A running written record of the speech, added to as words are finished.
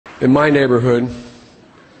In my neighborhood,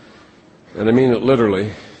 and I mean it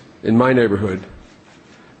literally, in my neighborhood,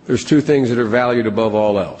 there's two things that are valued above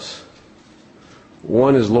all else.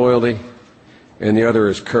 One is loyalty, and the other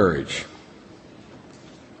is courage.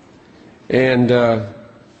 And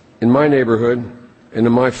in my neighborhood and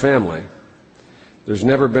in my family, there's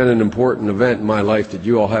never been an important event in my life that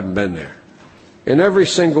you all haven't been there. In every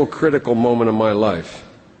single critical moment of my life,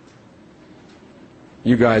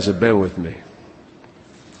 you guys have been with me.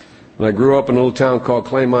 When I grew up in a little town called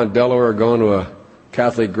Claymont, Delaware, going to a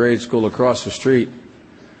Catholic grade school across the street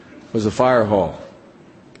was a fire hall.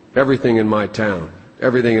 Everything in my town,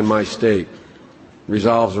 everything in my state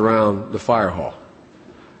revolves around the fire hall.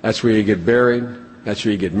 That's where you get buried, that's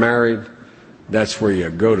where you get married, that's where you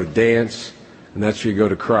go to dance, and that's where you go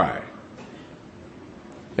to cry.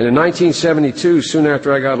 And in 1972, soon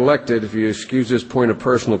after I got elected, if you excuse this point of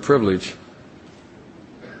personal privilege,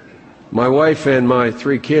 my wife and my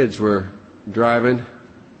 3 kids were driving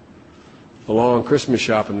along Christmas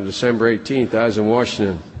shopping on December 18th. I was in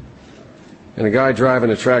Washington, and a guy driving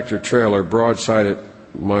a tractor trailer broadsided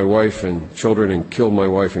my wife and children and killed my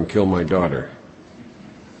wife and killed my daughter.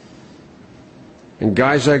 And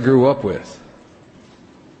guys I grew up with,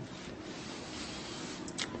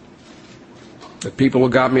 the people who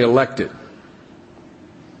got me elected,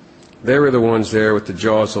 they were the ones there with the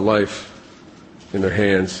jaws of life in their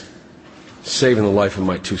hands, saving the life of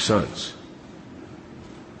my 2 sons.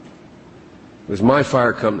 It was my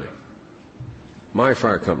fire company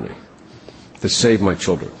that saved my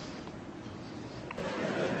children.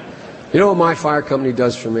 You know what my fire company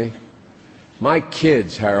does for me? My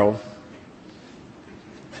kids, Harold,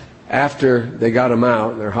 after they got them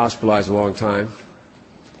out, and they're hospitalized a long time,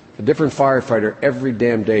 a different firefighter every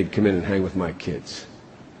damn day would come in and hang with my kids.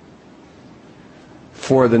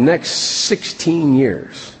 For the next 16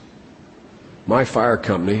 years, my fire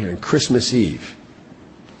company on Christmas Eve,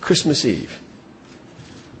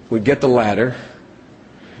 would get the ladder,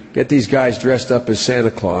 get these guys dressed up as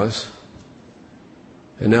Santa Claus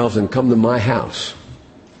and elves and come to my house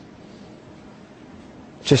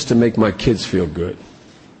just to make my kids feel good.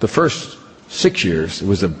 The first 6 years, it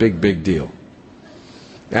was a big, big deal.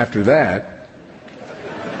 After that,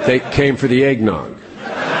 they came for the eggnog.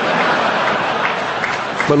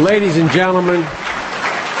 But ladies and gentlemen,